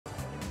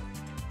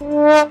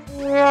Dang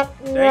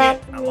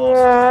it, I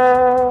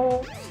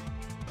lost.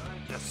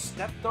 I just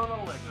stepped on a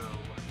Lego.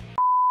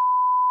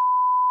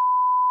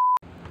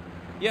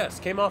 Yes,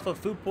 came off of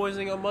food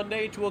poisoning on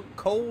Monday to a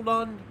cold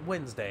on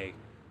Wednesday.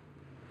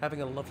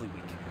 Having a lovely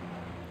week.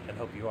 And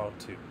hope you all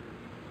too.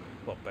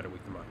 Well, better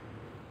week than mine.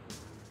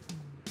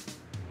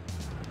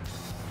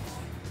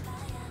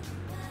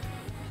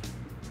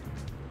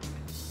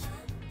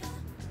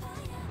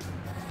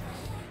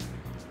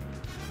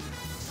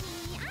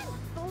 I'm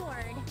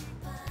bored.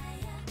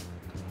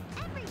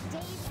 Every day's the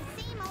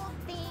same old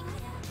thing.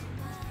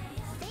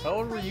 How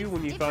old were you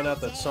when you found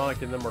out that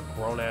Sonic and them were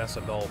grown-ass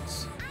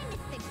adults? I miss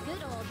the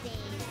good old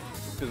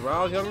days. Because when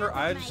I was younger,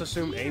 I just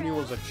assumed Amy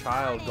was a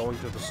child going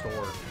to the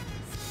store.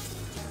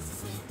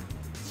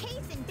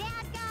 Chasing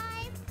bad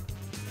guys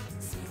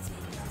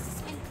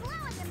and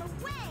blowing them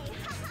away.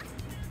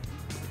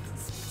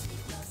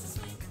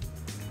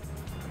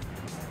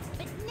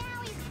 But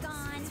now he's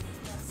gone,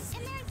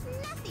 and there's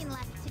nothing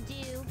left to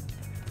do.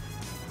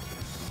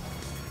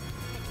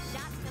 But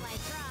shot till I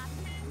dropped.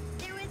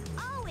 There was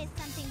always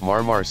something.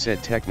 Marmar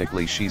said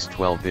technically she's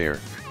 12 there.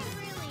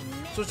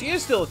 So she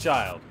is still a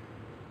child.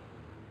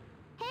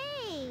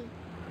 Hey,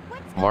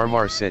 what's Marmar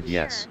going on said here?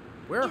 yes.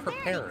 Where are Is her there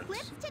an parents?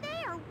 eclipse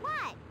today or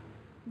what?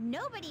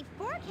 Nobody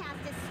forecast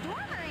a storm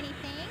or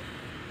anything.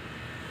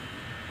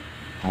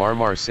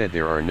 Marmar said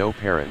there are no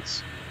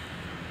parents.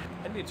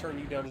 I need to turn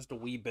you down just a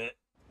wee bit.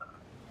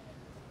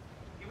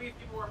 Give me a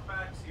few more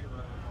facts here.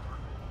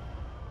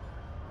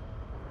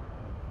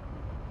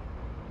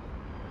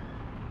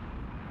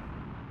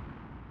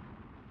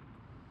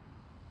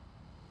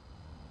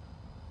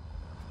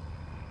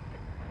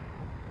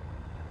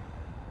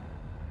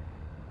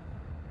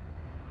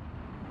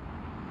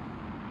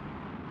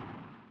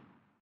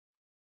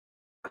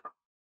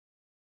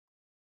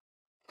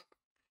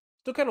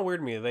 Still kind of weird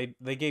to me.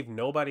 They gave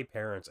nobody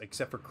parents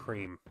except for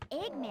Cream,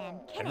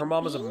 Eggman, can and her it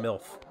mom is a be?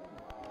 MILF.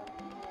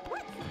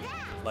 What's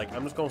that? Like,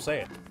 I'm just gonna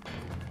say it.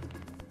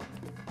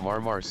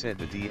 Marmar said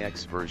the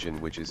DX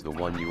version, which is the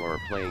one you are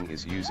playing,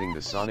 is using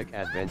the Sonic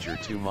Adventure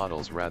 2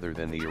 models rather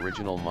than the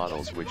original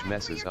models, which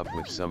messes up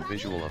with some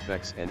visual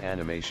effects and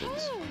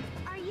animations. Hey,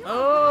 are you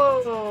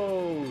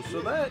Oh,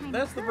 so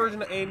that's the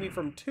version of Amy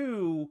from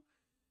 2.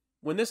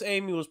 When this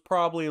Amy was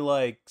probably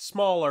like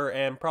smaller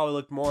and probably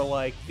looked more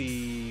like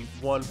the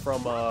one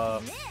from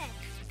This?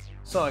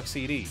 Sonic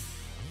CD.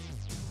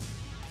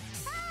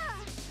 Ah,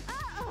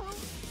 uh-oh.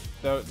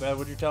 That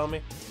what you're telling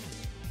me?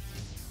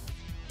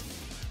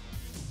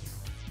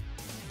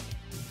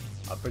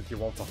 I think he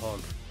wants a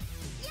hug.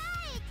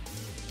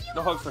 Yikes! You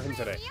No hugs for him almost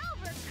today. ran me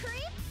over,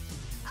 creep.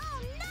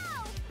 Oh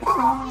no! Get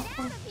out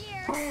of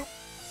here!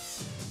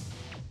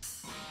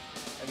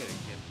 I gotta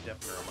get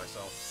deafener on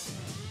myself.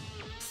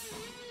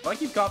 If I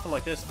keep coughing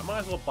like this, I might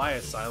as well buy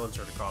a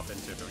silencer to cough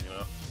into, you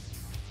know?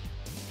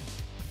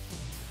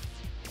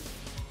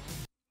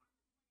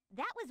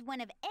 That was one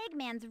of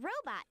Eggman's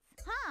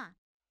robots, huh?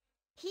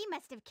 He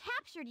must have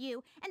captured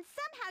you, and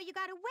somehow you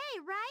got away,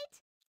 right?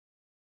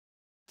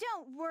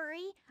 Don't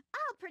worry,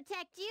 I'll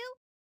protect you.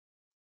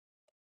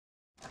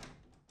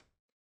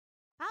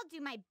 I'll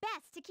do my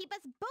best to keep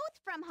us both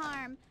from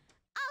harm.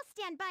 I'll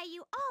stand by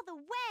you all the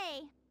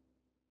way.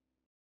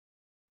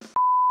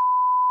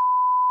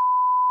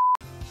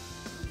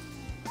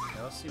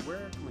 Now let's see,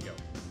 where can we go?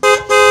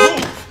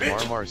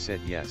 Marmar said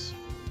yes.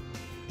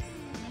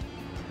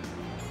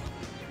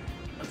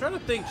 I'm trying to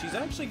think, she's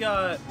actually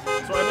got...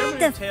 So I remember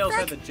that Tails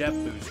had the jet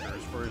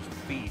boosters for his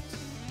feet.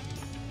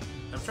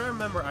 I'm trying to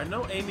remember, I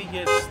know Amy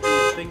gets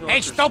the thing that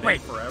lets her stay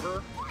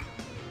forever.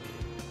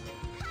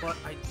 But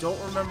I don't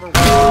remember what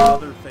the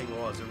other thing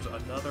was. There was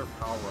another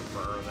power-up for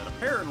her that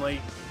apparently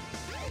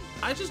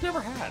I just never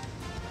had.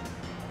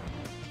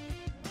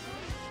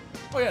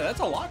 Oh yeah, that's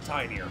a lot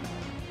tinier.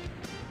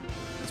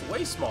 It's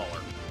way smaller.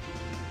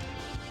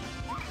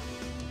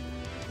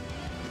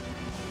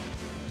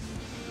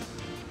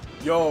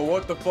 Yo,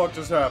 what the fuck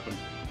just happened?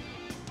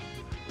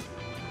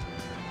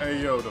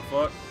 Hey yo, the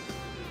fuck?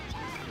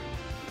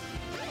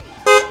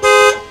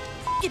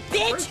 You I'm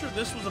bitch! pretty sure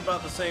this was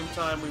about the same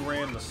time we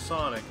ran the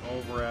Sonic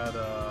over at,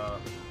 I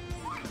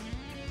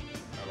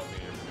don't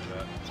think you ever do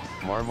that.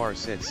 Marmar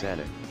said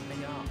Sonic.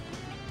 Hey, y'all.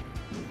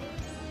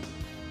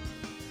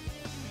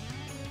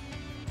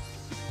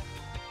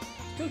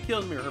 Still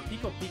kills me. Her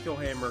Pico Pico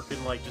hammer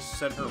can, like, just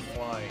send her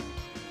flying.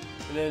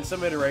 And then in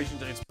some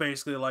iterations, it's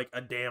basically like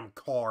a damn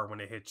car when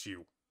it hits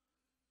you.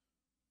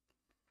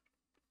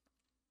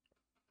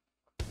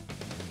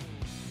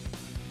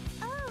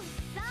 Oh,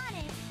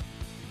 Sonic!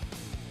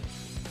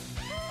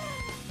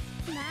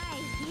 My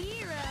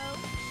hero!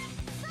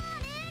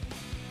 Sonic!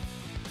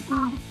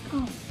 Long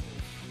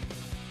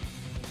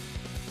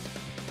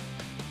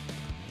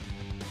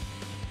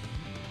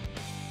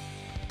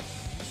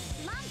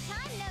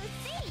time no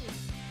see!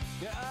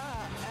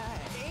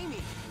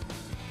 Amy.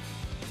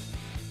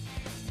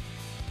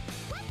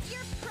 What's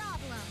your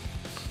problem?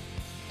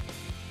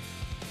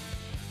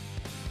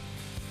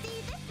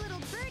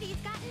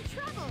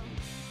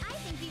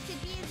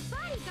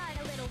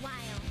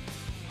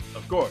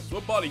 course.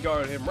 We'll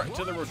bodyguard him right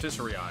to the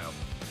rotisserie aisle.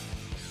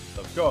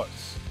 Of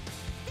course.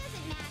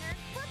 Doesn't matter.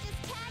 We'll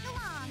just tag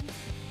along.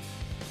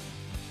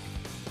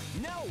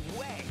 No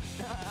way!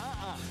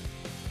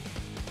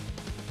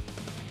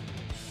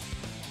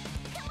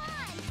 Come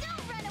on,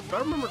 don't run away. If I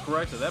remember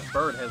correctly, that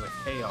bird has a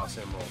Chaos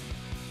Emerald.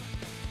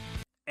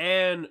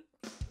 And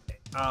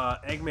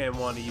Eggman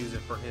wanted to use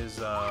it for his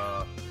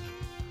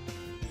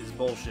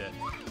bullshit.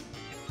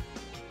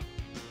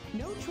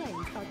 No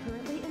trains are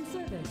currently in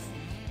service.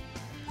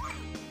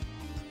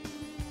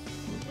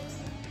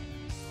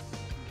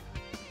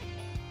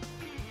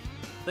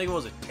 Thing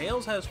was, it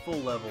Tails has full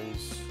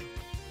levels.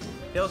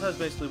 Tails has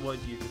basically what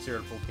you consider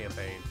a full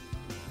campaign.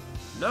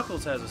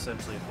 Knuckles has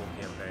essentially a full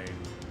campaign.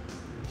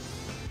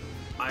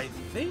 I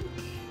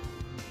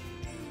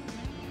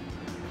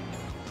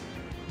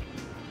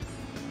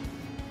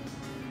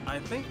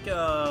think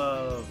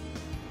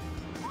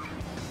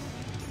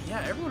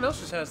yeah, everyone else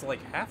just has like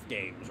half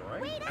games,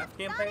 right? Wait Half up,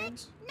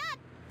 campaigns? Sonic! Not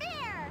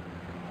fair!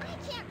 I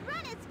can't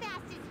run as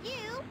fast as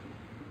you!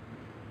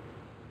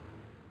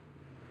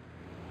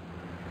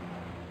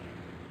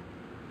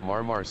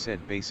 Marmar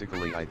said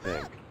basically, I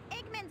think. Look!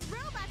 Eggman's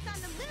robot's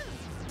on the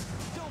loose!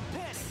 Don't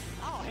panic!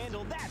 I'll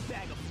handle that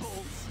bag of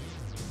bolts!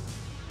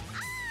 Ah!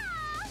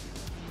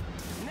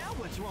 Now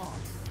what's wrong?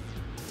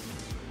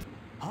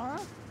 Huh?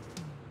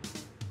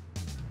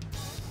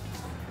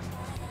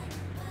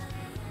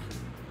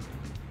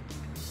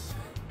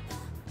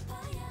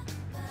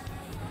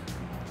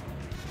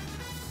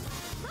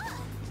 Look!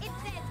 It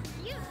says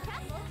used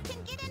couples can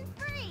get in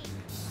free!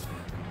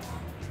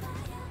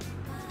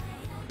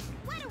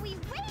 What are we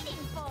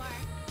waiting for?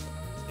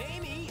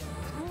 Amy!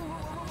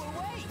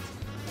 Wait!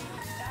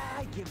 I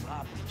give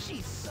up.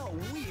 She's so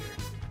weird.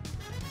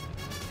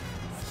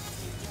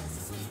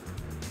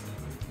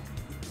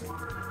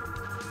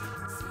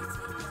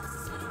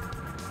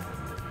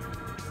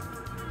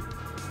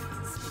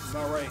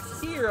 About right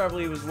here, I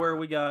believe, is where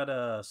we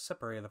got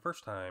separated the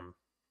first time.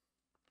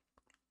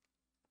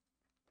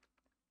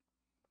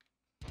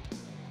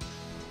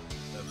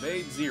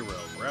 Evade Zero.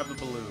 Grab the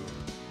balloon.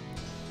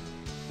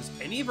 Does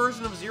any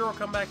version of Zero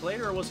come back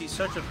later, or was he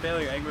such a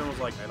failure Eggman was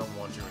like, I don't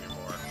want you anymore?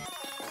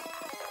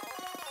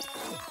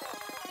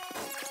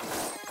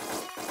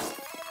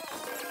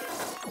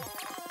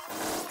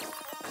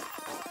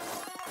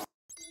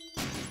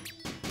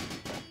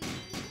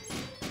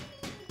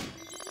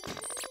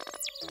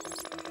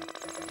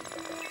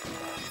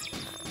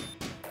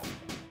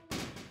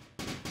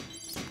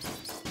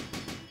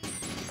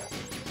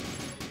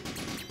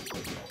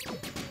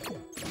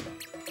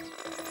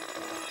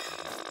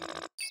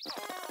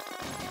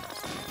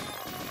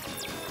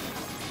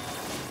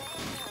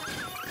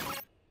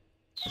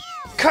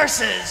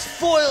 Curses!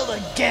 Foiled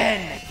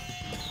again!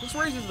 This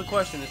raises the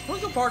question, is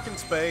Twinkle Park in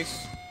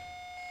space?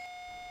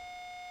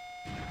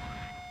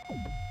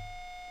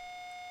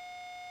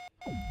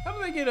 How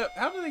did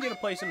they get a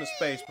place into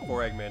space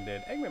before Eggman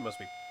did? Eggman must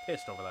be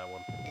pissed over that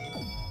one.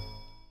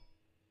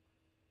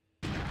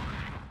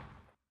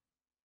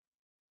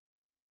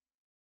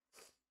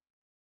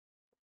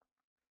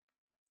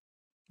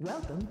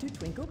 Welcome to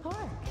Twinkle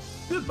Park.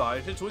 Goodbye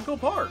to Twinkle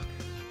Park.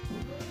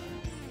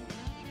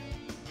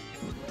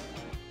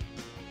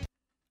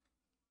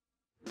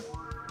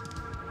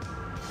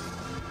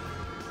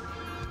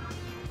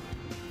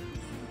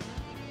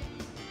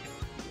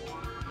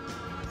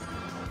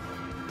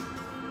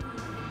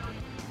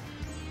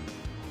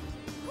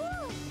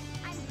 Whew!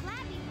 I'm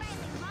glad we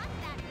finally lost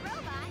that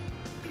robot!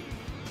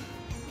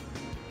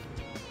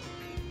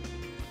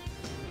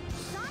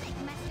 Sonic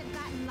must have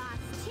gotten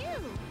lost too!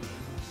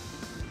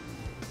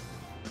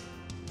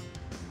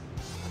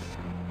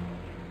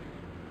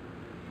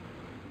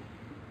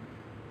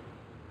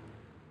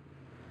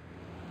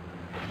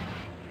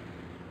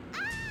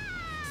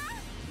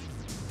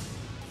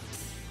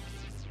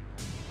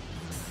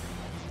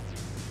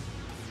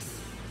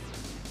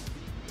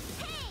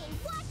 Hey,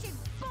 watch it,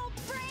 Bolt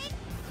Brain!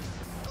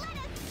 Let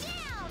us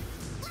down!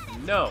 Let us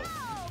No. go!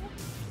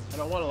 I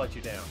don't want to let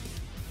you down.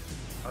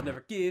 I'll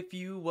never give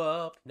you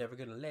up. Never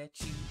gonna let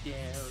you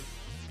down.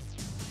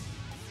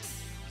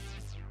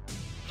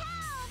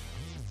 Help!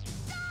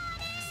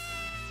 Sonic!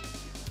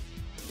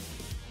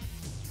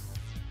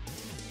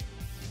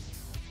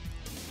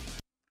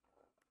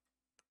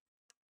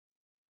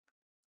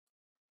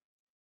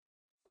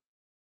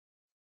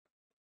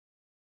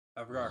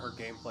 I forgot her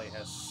gameplay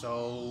has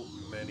so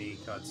many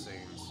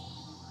cutscenes.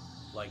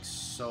 Like,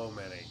 so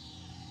many.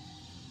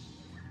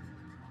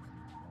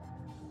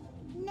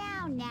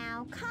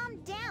 Now, calm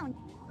down.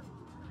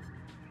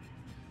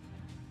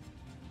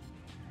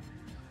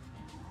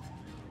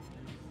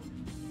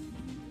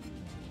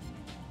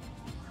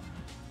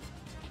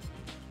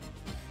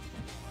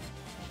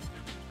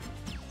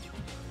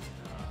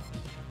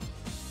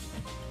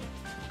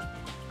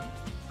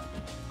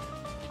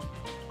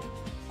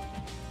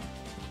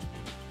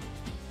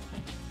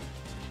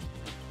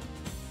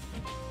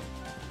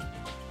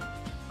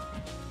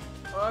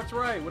 Oh, that's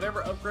right.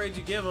 Whatever upgrades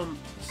you give him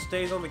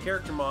stays on the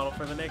character model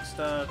for the next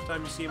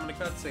time you see him in a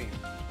cutscene.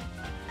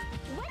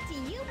 What do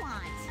you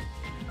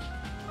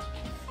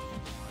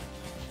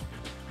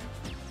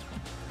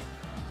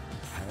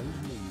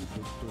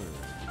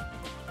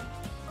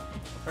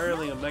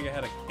Apparently, Omega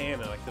had a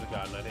cannon I could have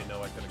gotten. I didn't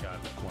know I could have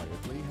gotten it.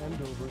 Quietly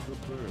hand over the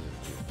bird.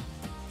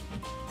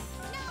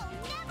 No,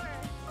 never!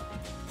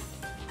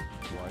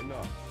 Why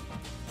not?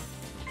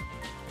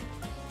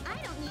 I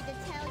don't need to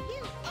tell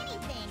you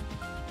anything.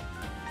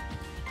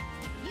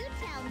 You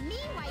tell me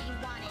why you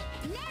want it,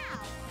 now!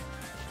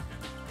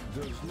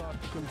 Does not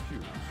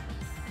confuse.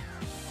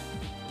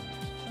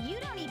 You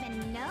don't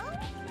even know?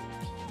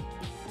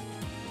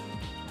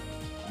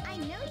 I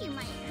know you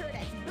might hurt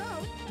us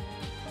both.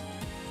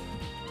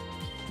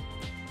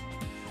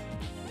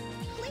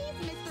 Please,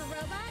 Mr.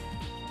 Robot.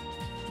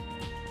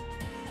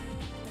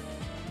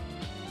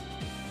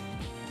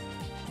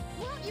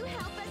 Won't you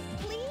help us,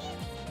 please?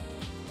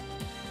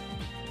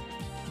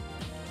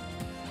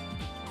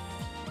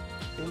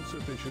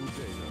 Insufficient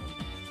data.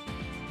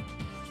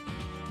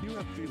 You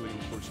have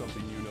feelings for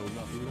something you know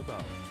nothing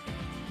about.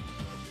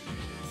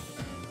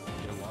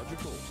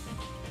 Illogical.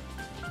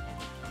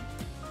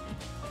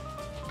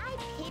 I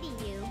pity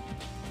you.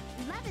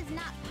 Love is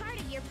not part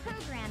of your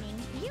programming.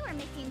 You are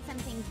missing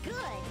something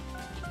good.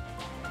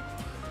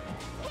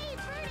 Hey,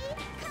 Birdie,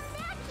 come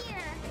back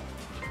here!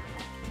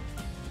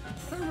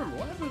 I can't remember.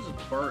 What happens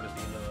with Bird at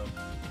the end of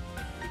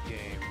the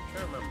game? I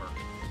can't remember.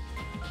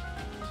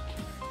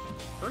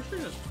 First,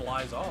 it just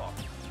flies off.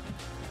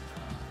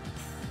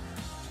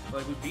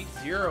 Like, we beat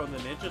Zero and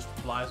then it just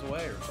flies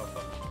away or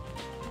something.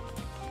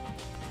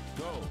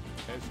 Go.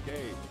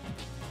 Escape.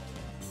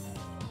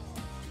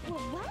 Well,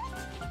 what?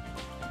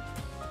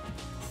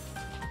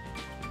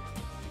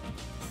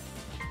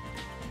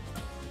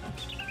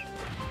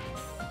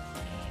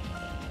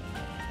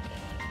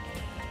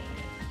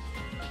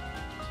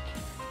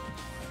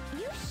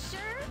 You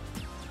sure?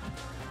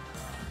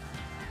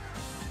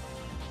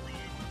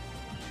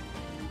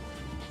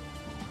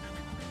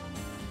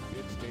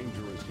 It's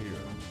dangerous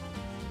here.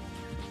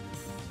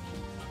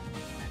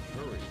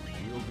 Hurry.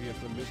 We'll be at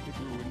the Mystic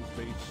Ruins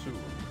base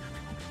soon.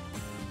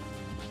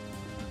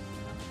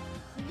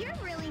 You're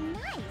really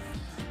nice.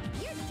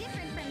 You're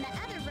different from the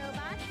other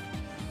robots.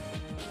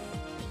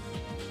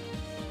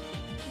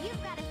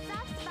 You've got a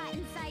soft spot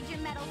inside your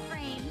metal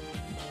frame.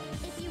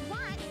 If you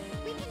want,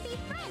 we can be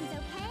friends,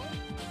 okay?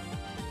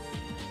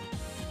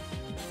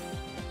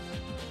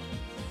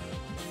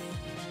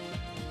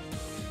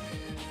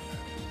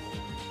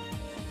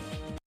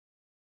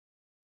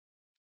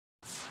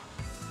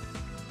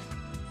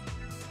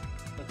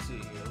 Let's see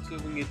here. Let's see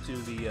if we can get to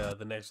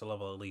the next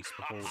level at least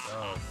before.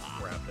 Oh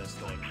crap! This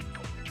thing.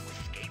 To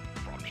escape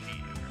from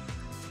here.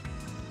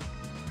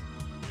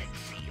 Let's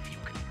see if you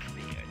can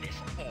clear this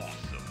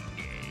awesome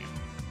game.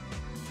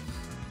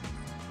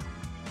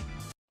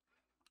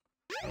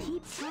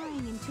 Keep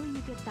trying until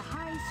you get the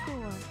high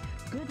score.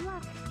 Good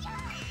luck.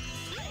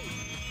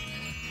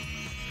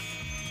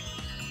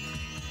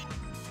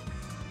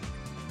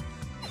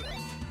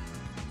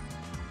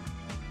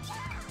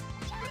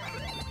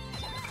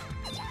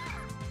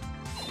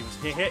 He was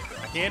hit.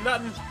 I can't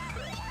nothing.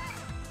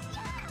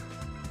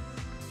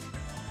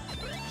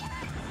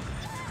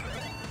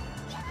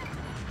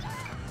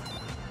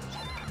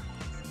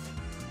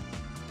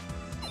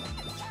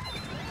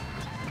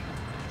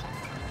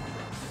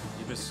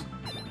 You just.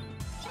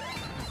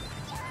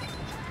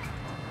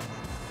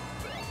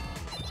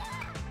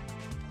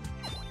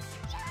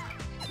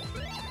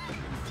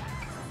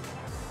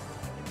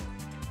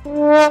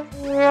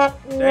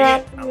 Dang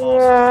it, I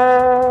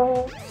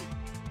lost.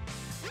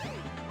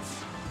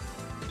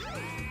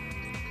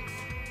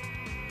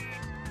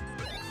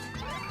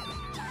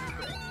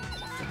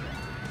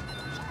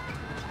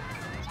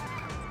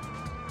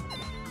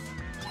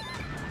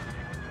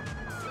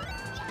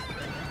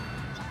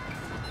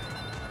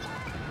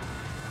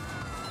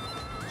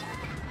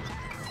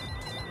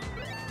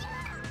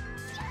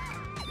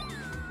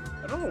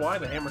 I don't know why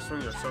the hammer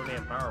swings are so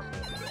damn powerful.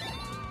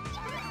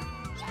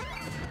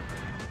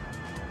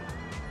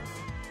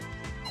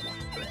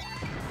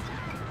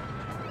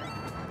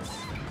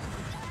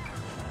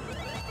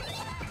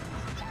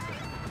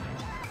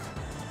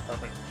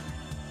 Perfect.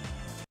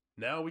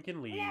 Now we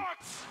can leave. What?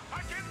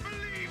 I can't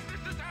believe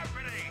this is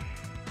happening!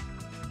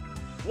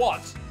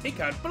 What? He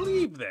can't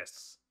believe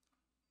this!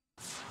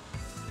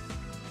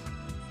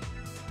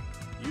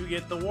 You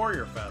get the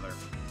warrior feather.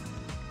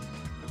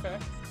 Okay.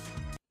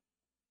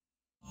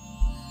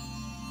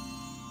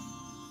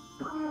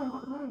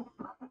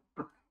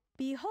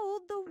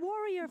 Behold the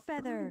warrior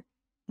feather.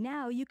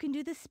 Now you can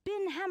do the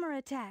spin hammer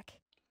attack.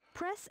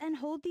 Press and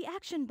hold the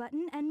action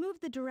button and move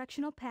the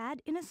directional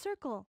pad in a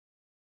circle.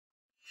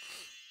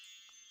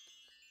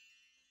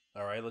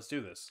 Alright, let's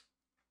do this.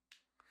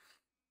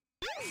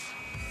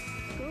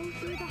 Go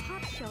through the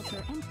hot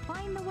shelter and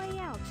find the way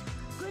out.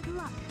 Good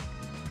luck.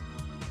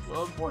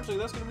 Well, unfortunately,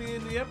 that's going to be the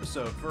end of the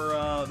episode. For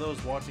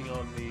those watching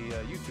on the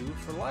YouTube,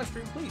 for the live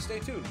stream, please stay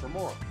tuned for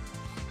more.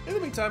 In the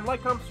meantime,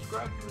 like, comment,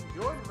 subscribe if you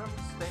enjoyed. Remember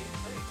to stay